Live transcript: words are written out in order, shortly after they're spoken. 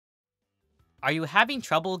Are you having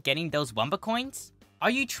trouble getting those Wumpa coins?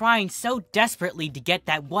 Are you trying so desperately to get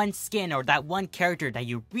that one skin or that one character that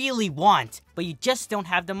you really want, but you just don't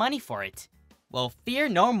have the money for it? Well, fear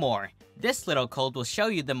no more. This little code will show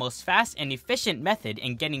you the most fast and efficient method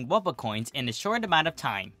in getting Wumpa coins in a short amount of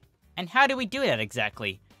time. And how do we do that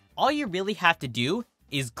exactly? All you really have to do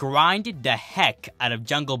is grind the heck out of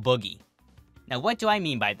Jungle Boogie. Now what do I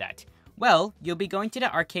mean by that? Well, you'll be going to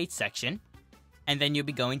the arcade section, and then you'll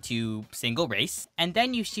be going to single race, and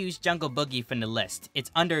then you choose Jungle Boogie from the list.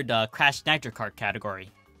 It's under the Crash Nitro Kart category.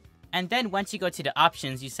 And then once you go to the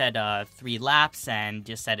options, you set 3 laps and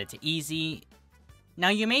just set it to easy. Now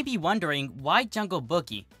you may be wondering, why Jungle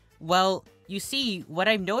Boogie? Well, you see, what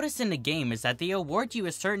I've noticed in the game is that they award you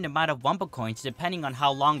a certain amount of Wumpa coins depending on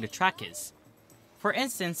how long the track is. For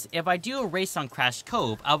instance, if I do a race on Crash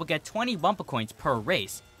Cove, I will get 20 Wumpa coins per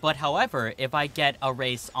race. But however, if I get a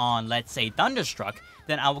race on, let's say, Thunderstruck,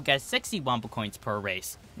 then I will get 60 Wumpa coins per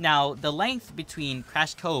race. Now, the length between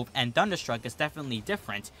Crash Cove and Thunderstruck is definitely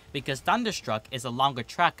different, because Thunderstruck is a longer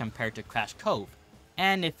track compared to Crash Cove.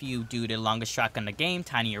 And if you do the longest track on the game,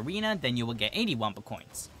 Tiny Arena, then you will get 80 Wumpa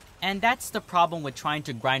coins. And that's the problem with trying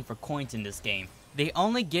to grind for coins in this game. They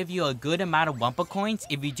only give you a good amount of Wumpa coins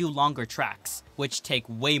if you do longer tracks, which take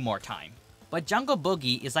way more time. But Jungle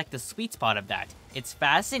Boogie is like the sweet spot of that. It's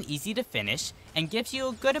fast and easy to finish, and gives you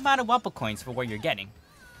a good amount of Wumpa coins for what you're getting.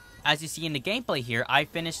 As you see in the gameplay here, I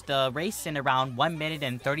finished the race in around 1 minute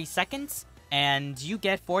and 30 seconds, and you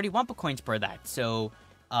get 40 Wumpa coins per that. So,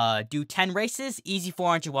 do 10 races, easy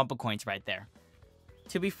 400 Wumpa coins right there.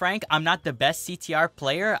 To be frank, I'm not the best CTR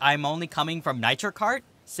player, I'm only coming from Nitro Kart,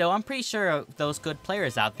 so I'm pretty sure those good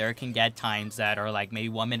players out there can get times that are like maybe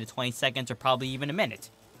 1 minute 20 seconds or probably even a minute.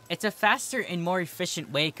 It's a faster and more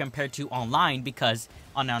efficient way compared to online, because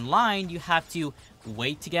on online you have to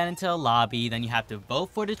wait to get into a lobby, then you have to vote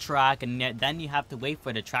for the track, and then you have to wait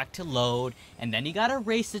for the track to load, and then you gotta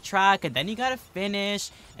race the track, and then you gotta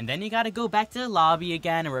finish, and then you gotta go back to the lobby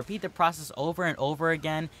again and repeat the process over and over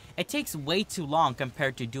again. It takes way too long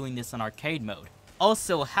compared to doing this on arcade mode.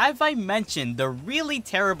 Also, have I mentioned the really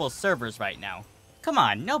terrible servers right now? Come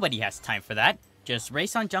on, nobody has time for that. Just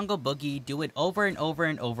race on Jungle Boogie, do it over and over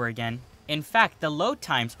and over again. In fact, the load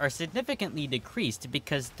times are significantly decreased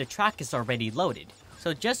because the track is already loaded.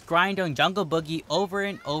 So just grind on Jungle Boogie over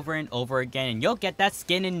and over and over again and you'll get that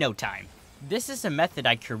skin in no time. This is a method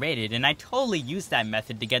I curated and I totally used that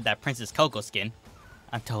method to get that Princess Coco skin.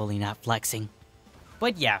 I'm totally not flexing.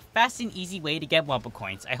 But yeah, fast and easy way to get Wumpa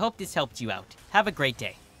coins. I hope this helped you out. Have a great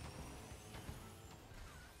day.